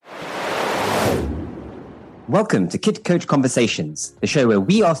Welcome to Kid Coach Conversations, the show where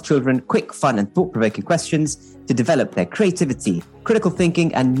we ask children quick, fun, and thought-provoking questions to develop their creativity, critical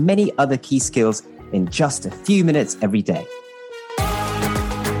thinking, and many other key skills in just a few minutes every day.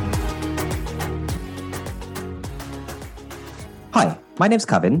 Hi, my name's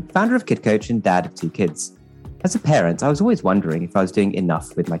Kevin, founder of Kid Coach and dad of 2 kids. As a parent, I was always wondering if I was doing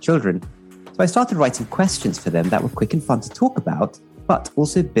enough with my children, so I started writing questions for them that were quick and fun to talk about, but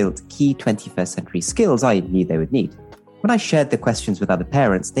also built key 21st century skills I knew they would need. When I shared the questions with other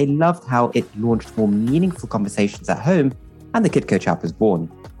parents, they loved how it launched more meaningful conversations at home, and the Kid Coach app was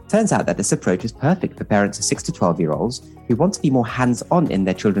born. Turns out that this approach is perfect for parents of 6 to 12-year-olds who want to be more hands-on in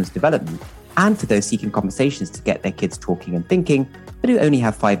their children's development, and for those seeking conversations to get their kids talking and thinking, but who only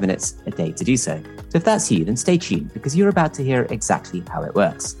have 5 minutes a day to do so. So if that's you, then stay tuned, because you're about to hear exactly how it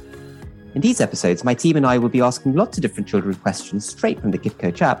works. In these episodes, my team and I will be asking lots of different children questions straight from the Kid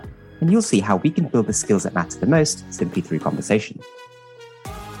Coach app, and you'll see how we can build the skills that matter the most simply through conversation.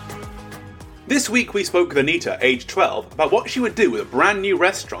 This week we spoke with Anita, age 12, about what she would do with a brand new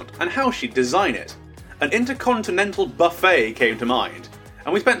restaurant and how she'd design it. An intercontinental buffet came to mind,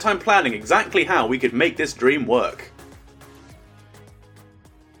 and we spent time planning exactly how we could make this dream work.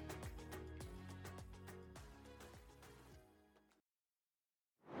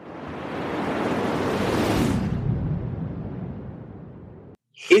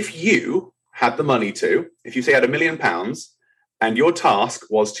 If you had the money to, if you say you had £1 million, and your task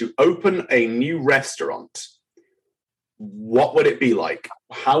was to open a new restaurant, what would it be like?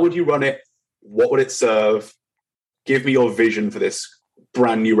 How would you run it? What would it serve? Give me your vision for this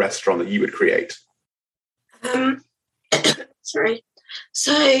brand new restaurant that you would create. Sorry.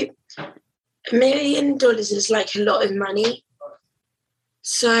 So $1 million is like a lot of money.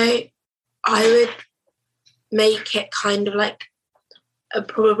 So I would make it kind of like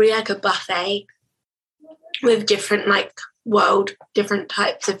probably like a buffet with different different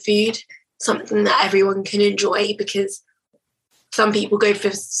types of food, something that everyone can enjoy, because some people go for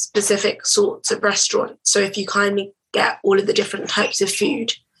specific sorts of restaurants. So if you kind of get all of the different types of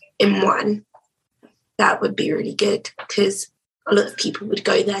food in one, that would be really good, because a lot of people would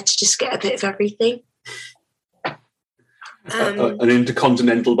go there to just get a bit of everything. An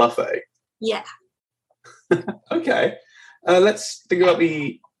intercontinental buffet? Yeah. Okay. Let's think about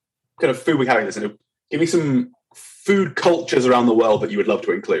the kind of food we're having this in. Give me some food cultures around the world that you would love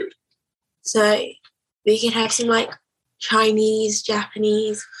to include. So we could have some Chinese,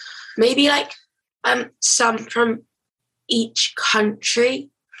 Japanese, maybe some from each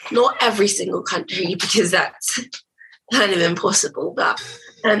country. Not every single country, because that's kind of impossible, but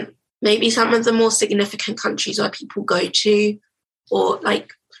maybe some of the more significant countries where people go to, or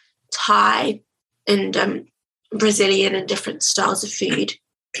like Thai and Brazilian and different styles of food.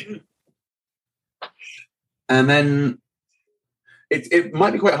 And then it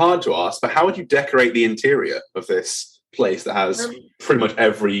might be quite hard to ask, but how would you decorate the interior of this place that has pretty much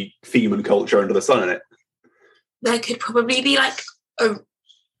every theme and culture under the sun in it? There could probably be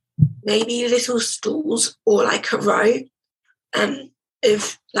maybe little stools or a row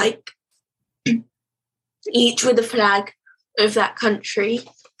of each with a flag of that country,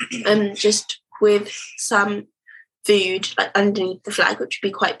 and just with some food underneath the flag, which would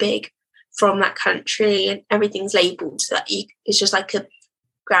be quite big, from that country, and everything's labelled so that it's just a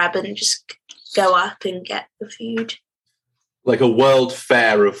grab and just go up and get the food. Like a world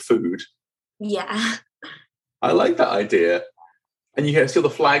fair of food. Yeah. I like that idea. And you can see all the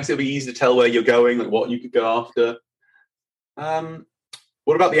flags, it'll be easy to tell where you're going, what you could go after.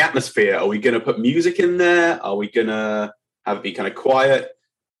 What about the atmosphere? Are we going to put music in there? Are we going to have it be kind of quiet?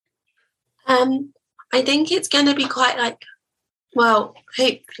 I think it's going to be quite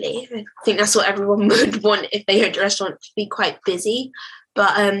hopefully. I think that's what everyone would want if they had a restaurant, to be quite busy.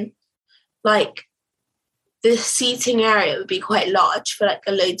 But the seating area would be quite large for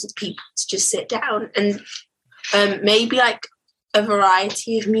loads of people to just sit down, and maybe a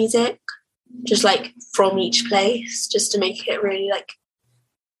variety of music, just from each place, just to make it really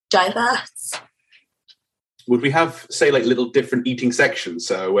diverse. Would we have, say, little different eating sections,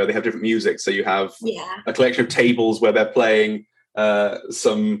 so where they have different music? So you have a collection of tables where they're playing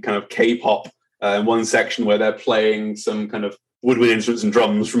some kind of K-pop, and one section where they're playing some kind of woodwind instruments and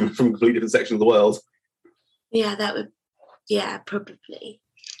drums from a completely different section of the world. Yeah, that would. Yeah, probably.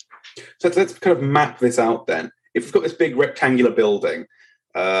 So let's kind of map this out then. If we've got this big rectangular building,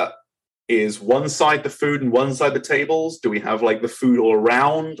 is one side the food and one side the tables? Do we have the food all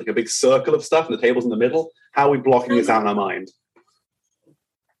around, a big circle of stuff, and the tables in the middle? How are we blocking this out in our mind?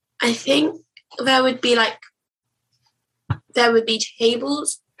 I think there would be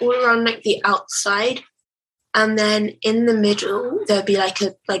tables all around the outside, And then in the middle, there'd be like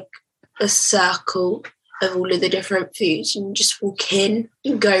a circle of all of the different foods, and just walk in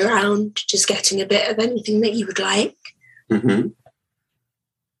and go around just getting a bit of anything that you would like. Mm-hmm.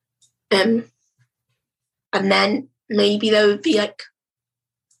 And then maybe there would be like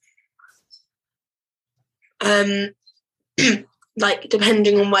like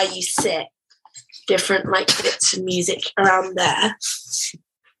depending on where you sit, different like bits of music around there.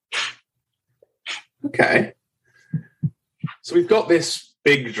 Okay. So we've got this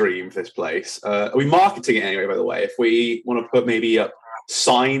big dream for this place. Are we marketing it anyway, by the way? If we want to put maybe up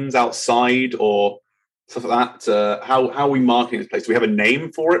signs outside or stuff like that, how are we marketing this place? Do we have a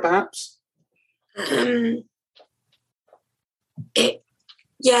name for it, perhaps? There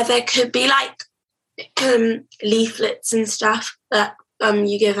could be like leaflets and stuff that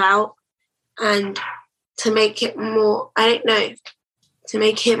you give out, and to make it more, to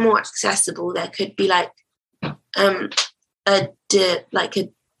make it more accessible, there could be like a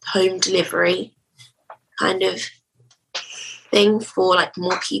home delivery kind of thing for like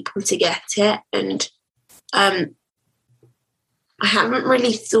more people to get it. And I haven't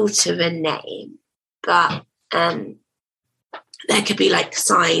really thought of a name, but there could be like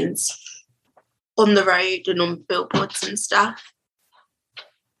signs on the road and on billboards and stuff.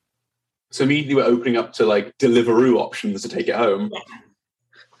 So immediately we're opening up to like Deliveroo options to take it home. Yeah.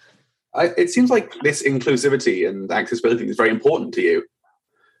 It seems like this inclusivity and accessibility is very important to you.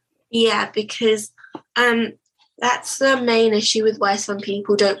 Yeah, because that's the main issue with why some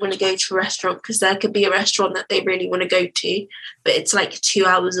people don't want to go to a restaurant, because there could be a restaurant that they really want to go to, but it's like 2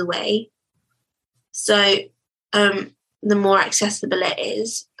 hours away. So the more accessible it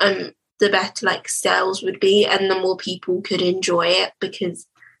is, the better like sales would be, and the more people could enjoy it, because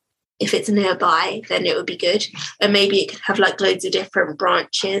if it's nearby, then it would be good. And maybe it could have like loads of different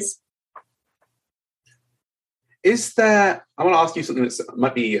branches. Is there, I want to ask you something that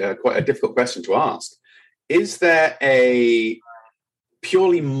might be quite a difficult question to ask. Is there a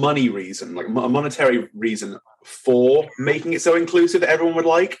purely money reason, like a monetary reason for making it so inclusive that everyone would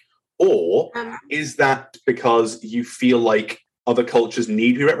like? Or is that because you feel like other cultures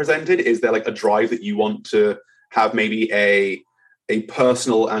need to be represented? Is there like a drive that you want to have maybe a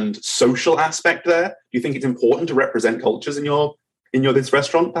personal and social aspect there? Do you think it's important to represent cultures in your this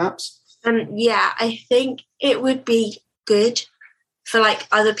restaurant, perhaps? Yeah, I think it would be good for like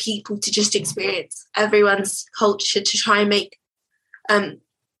other people to just experience everyone's culture, to try and make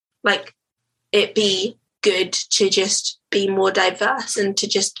like it be good, to just be more diverse and to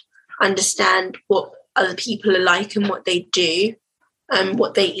just understand what other people are like and what they do and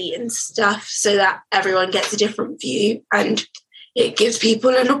what they eat and stuff, so that everyone gets a different view, and it gives people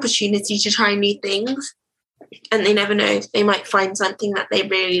an opportunity to try new things, and they never know, they might find something that they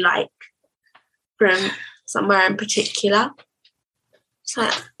really like from somewhere in particular. So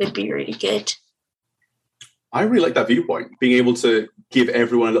that would be really good. I really like that viewpoint, being able to give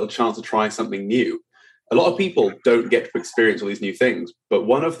everyone a little chance to try something new. A lot of people don't get to experience all these new things, but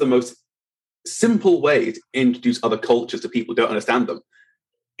one of the most simple ways to introduce other cultures to people who don't understand them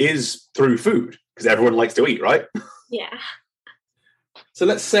is through food, because everyone likes to eat, right? Yeah. So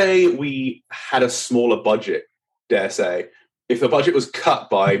let's say we had a smaller budget, dare say. If the budget was cut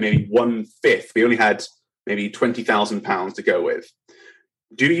by maybe 1/5, we only had maybe £20,000 to go with.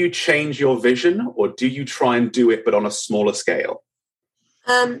 Do you change your vision, or do you try and do it but on a smaller scale?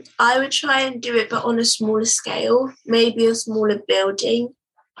 I would try and do it but on a smaller scale, maybe a smaller building,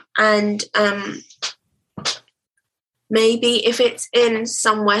 and maybe if it's in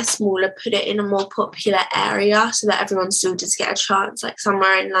somewhere smaller, put it in a more popular area so that everyone still does get a chance, like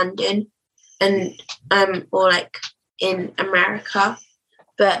somewhere in London and or like in America,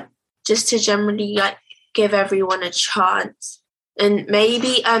 but just to generally like give everyone a chance. And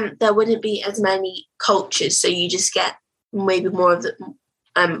maybe there wouldn't be as many cultures, so you just get maybe more of the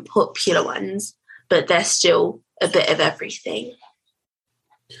popular ones, but there's still a bit of everything.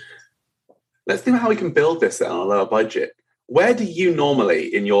 Let's think about how we can build this then on a lower budget. Where do you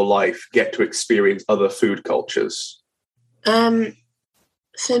normally in your life get to experience other food cultures?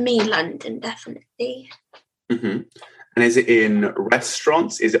 For me, London, definitely. Mm-hmm. And is it in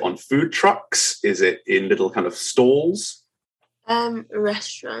restaurants? Is it on food trucks? Is it in little kind of stalls?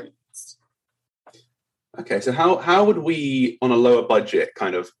 Restaurants. Okay, so how would we, on a lower budget,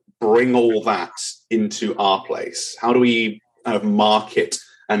 kind of bring all that into our place? How do we kind of market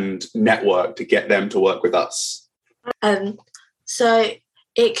and network to get them to work with us? So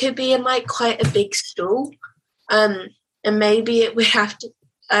it could be in like quite a big stall, and maybe it would have to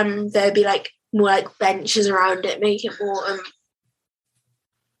there'd be like more like benches around it, make it more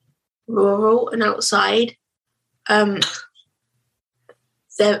rural and outside.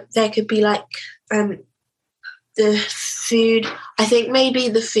 there could be like the food. I think maybe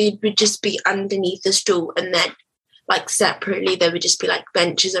the food would just be underneath the stool, and then like separately there would just be like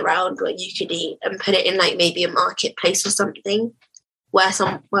benches around where you could eat, and put it in like maybe a marketplace or something where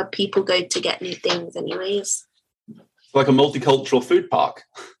people go to get new things anyways. Like a multicultural food park.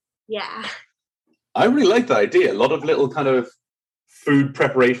 Yeah. I really like that idea. A lot of little kind of food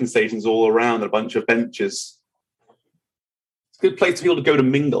preparation stations all around, a bunch of benches. It's a good place for people to go to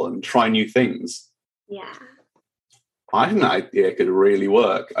mingle and try new things. Yeah. I think that idea could really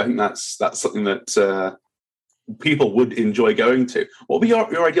work. I think that's something that people would enjoy going to. What would be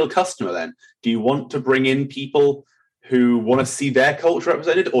your ideal customer then? Do you want to bring in people who want to see their culture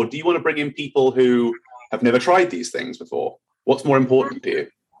represented, or do you want to bring in people who have never tried these things before? What's more important to you?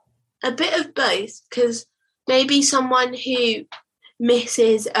 A bit of both, because maybe someone who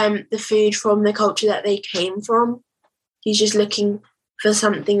misses the food from the culture that they came from, he's just looking for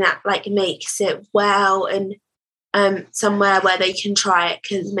something that like makes it well, and somewhere where they can try it,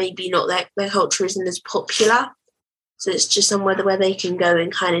 because maybe not their culture isn't as popular, so it's just somewhere where they can go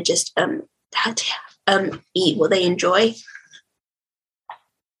and kind of just eat what they enjoy.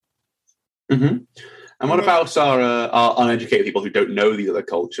 Mm-hmm. And what about our uneducated people who don't know these other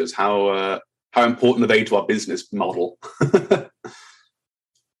cultures? How important are they to our business model?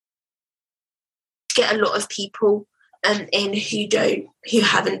 Get a lot of people in who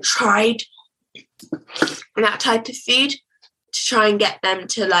haven't tried that type of food, to try and get them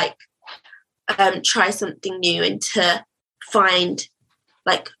to like try something new, and to find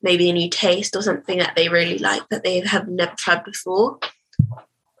like maybe a new taste or something that they really like that they have never tried before.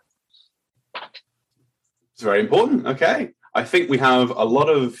 It's very important. Okay. I think we have a lot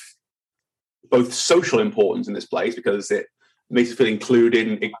of both social importance in this place because it makes us feel included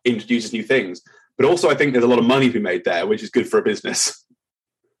and it introduces new things. But also I think there's a lot of money to be made there, which is good for a business.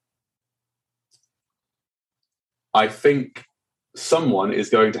 I think someone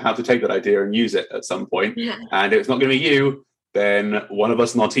is going to have to take that idea and use it at some point. Yeah. And if it's not going to be you, then one of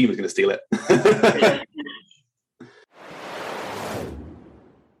us on our team is going to steal it.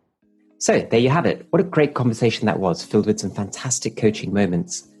 So there you have it. What a great conversation that was, filled with some fantastic coaching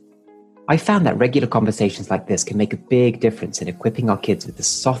moments. I found that regular conversations like this can make a big difference in equipping our kids with the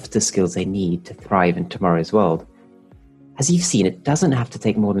softer skills they need to thrive in tomorrow's world. As you've seen, it doesn't have to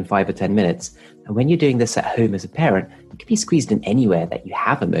take more than 5 or 10 minutes. And when you're doing this at home as a parent, it can be squeezed in anywhere that you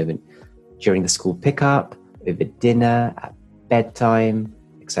have a moment. During the school pickup, over dinner, at bedtime,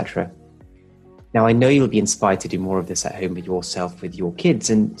 etc. Now, I know you'll be inspired to do more of this at home with yourself, with your kids.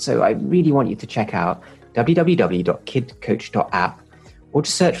 And so I really want you to check out www.kidcoach.app, or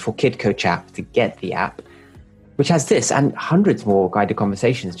just search for Kid Coach app to get the app, which has this and hundreds more guided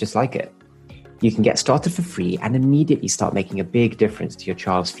conversations just like it. You can get started for free and immediately start making a big difference to your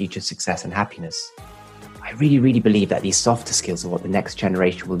child's future success and happiness. I really, really believe that these softer skills are what the next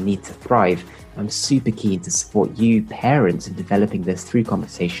generation will need to thrive. I'm super keen to support you parents in developing this through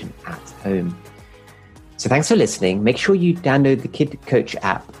conversation at home. So thanks for listening. Make sure you download the Kid Coach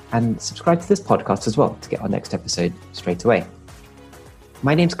app and subscribe to this podcast as well to get our next episode straight away.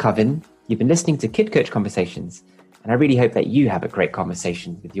 My name's Kevin. You've been listening to Kid Coach Conversations, and I really hope that you have a great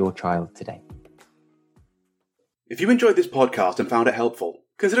conversation with your child today. If you enjoyed this podcast and found it helpful,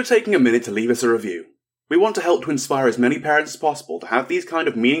 consider taking a minute to leave us a review. We want to help to inspire as many parents as possible to have these kind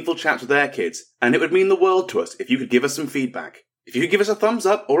of meaningful chats with their kids, and it would mean the world to us if you could give us some feedback. If you could give us a thumbs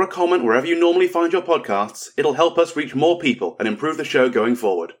up or a comment wherever you normally find your podcasts, it'll help us reach more people and improve the show going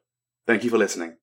forward. Thank you for listening.